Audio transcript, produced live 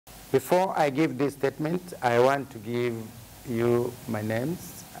Before I give this statement, I want to give you my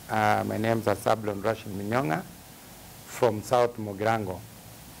names. My names are Sablon Rashid Minyonga from South Mugirango.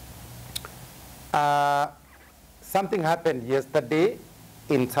 Something happened yesterday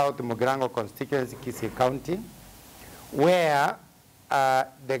in South Mugirango constituency, Kisii County, where our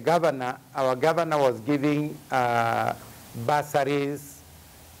governor was giving bursaries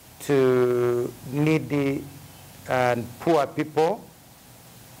to needy and poor people,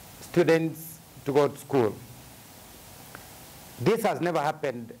 students to go to school. This has never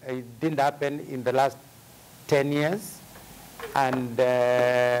happened. It didn't happen in the last 10 years. And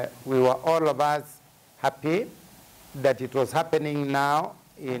we were all of us happy that it was happening now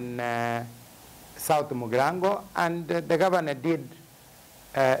in South Mugirango. And the governor did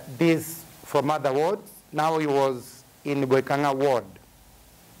this from other wards. Now he was in Boikanga ward.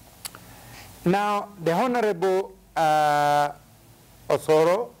 Now, the Honorable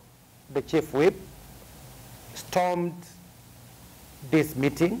Osoro, the Chief Whip, stormed this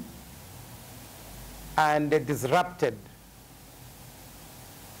meeting and disrupted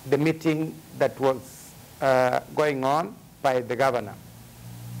the meeting that was going on by the governor.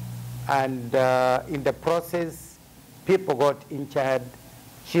 And in the process, people got injured,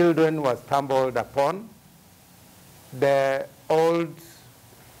 children were stumbled upon, the old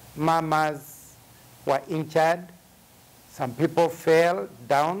mamas were injured, some people fell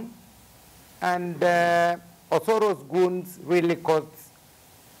down, and Osoro's goons really caused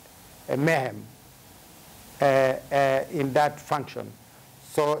a mayhem in that function.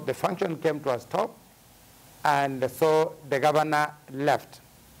 So the function came to a stop, and so the governor left.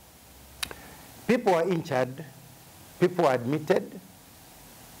 People were injured, people were admitted,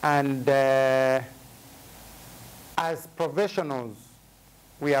 and as professionals,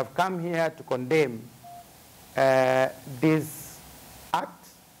 we have come here to condemn this act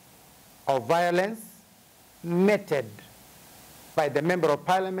of violence meted by the Member of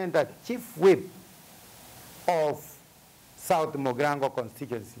Parliament as Chief Whip of South Mugirango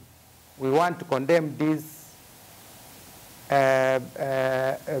constituency. We want to condemn this,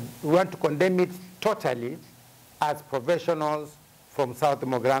 we want to condemn it totally as professionals from South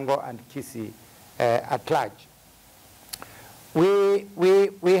Mugirango and Kisii at large. We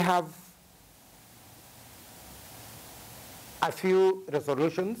have a few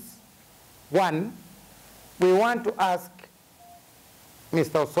resolutions. One, we want to ask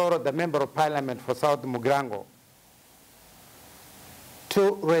Mr. Osoro, the Member of Parliament for South Mugirango,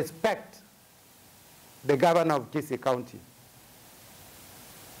 to respect the governor of Kisii County.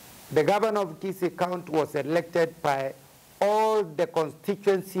 The governor of Kisii County was elected by all the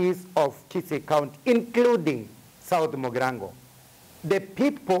constituencies of Kisii County, including South Mugirango. The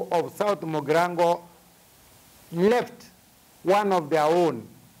people of South Mugirango left one of their own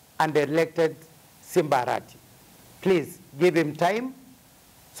and elected Simba Arati. Please give him time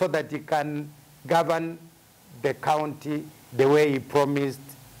so that he can govern the county the way he promised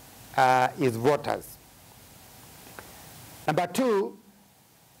his voters. Number two,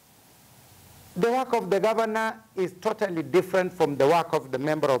 the work of the governor is totally different from the work of the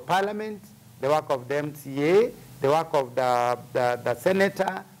Member of Parliament, the work of the MCA, the work of the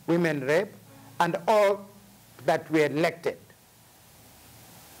senator, women rep, and all that were elected.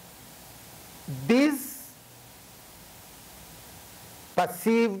 This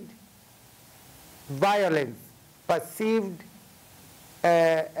perceived violence, perceived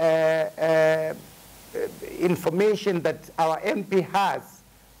information that our MP has,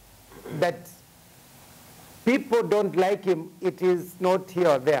 that people don't like him, it is not here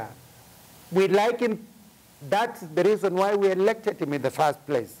or there. We like him. That's the reason why we elected him in the first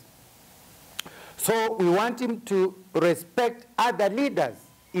place. So we want him to respect other leaders.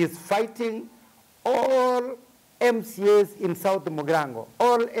 He's fighting all MCAs in South Mugirango,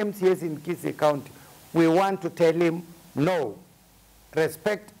 all MCAs in Kisii County. We want to tell him, no,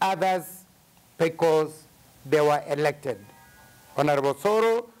 respect others because they were elected. Honorable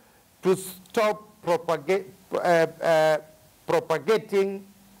Osoro, to stop propagating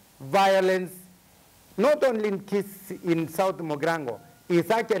violence, not only in South Mugirango, is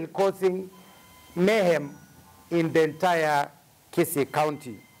actually causing mayhem in the entire Kisii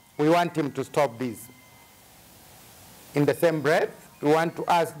County. We want him to stop this. In the same breath, we want to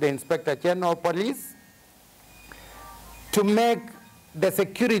ask the Inspector General of Police to make the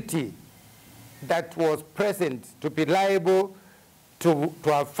security that was present to be liable to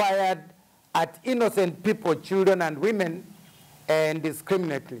have fired at innocent people, children and women,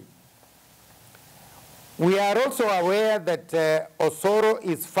 indiscriminately. We are also aware that Osoro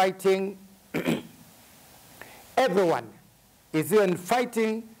is fighting everyone. He's even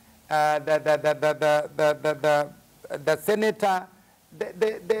fighting the senator,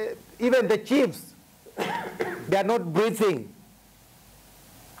 even the chiefs, they are not breathing.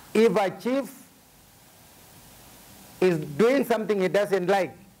 If a chief is doing something he doesn't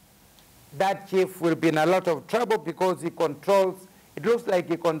like, that chief will be in a lot of trouble because he controls, it looks like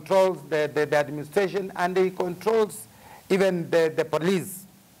he controls the administration and he controls even the police.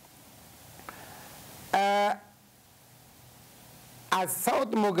 As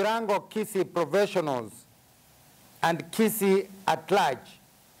South Mugirango Kisii professionals and Kisii at large,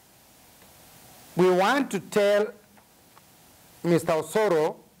 we want to tell Mr.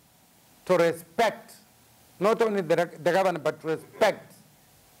 Osoro to respect not only the governor, but to respect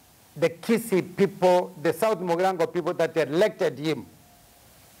the Kisii people, the South Mugirango people that elected him.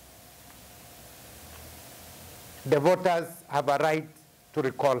 The voters have a right to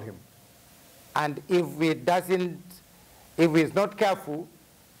recall him. And if he's not careful,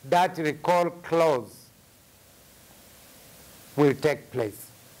 that recall clause will take place.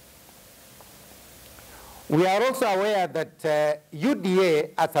 We are also aware that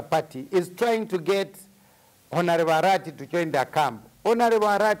UDA as a party is trying to get Honorable Arati to join their camp. Honorable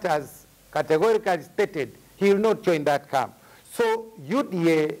Arati has categorically stated he will not join that camp. So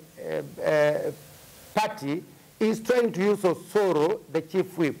UDA party is trying to use Osoro, the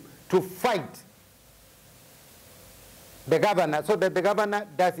chief whip, to fight the governor so that the governor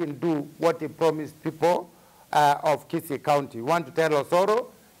doesn't do what he promised people of Kisii County. We want to tell Osoro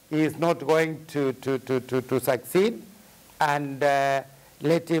he is not going to succeed, and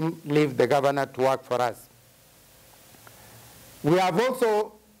let him leave the governor to work for us. We have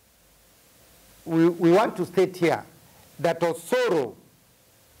also, we want to state here that Osoro,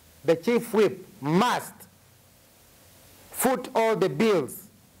 the chief whip, must foot all the bills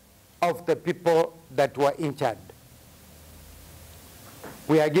of the people that were injured.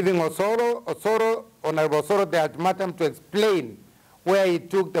 We are giving Honorable Osoro the ultimatum to explain where he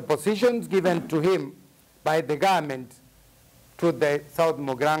took the positions given to him by the government to the South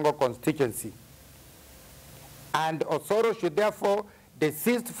Mugirango constituency. And Osoro should therefore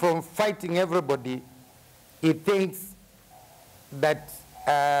desist from fighting everybody he thinks that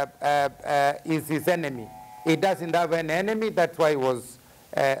is his enemy. He doesn't have an enemy, that's why he was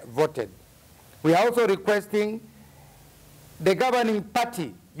voted. We are also requesting the governing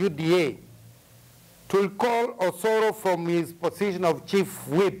party, UDA, to recall Osoro from his position of chief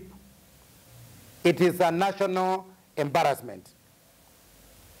whip. It is a national embarrassment.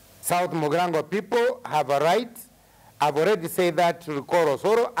 South Mugirango people have a right. I've already said that to recall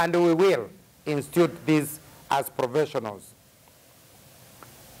Osoro, and we will institute this as professionals.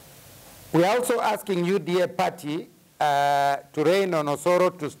 We are also asking UDA party to rein on Osoro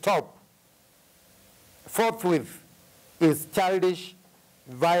to stop forthwith his childish,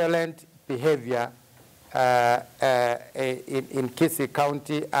 violent behavior in Kisii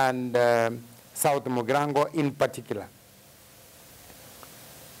County and South Mugirango in particular.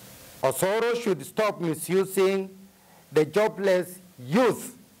 Osoro should stop misusing the jobless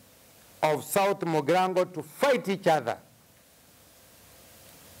youth of South Mugirango to fight each other,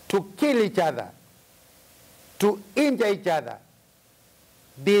 to kill each other, to injure each other.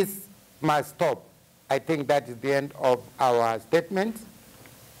 This must stop. I think that is the end of our statement.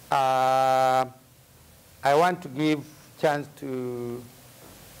 I want to give chance to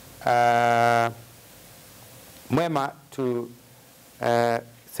Mwema to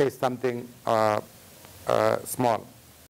say something small.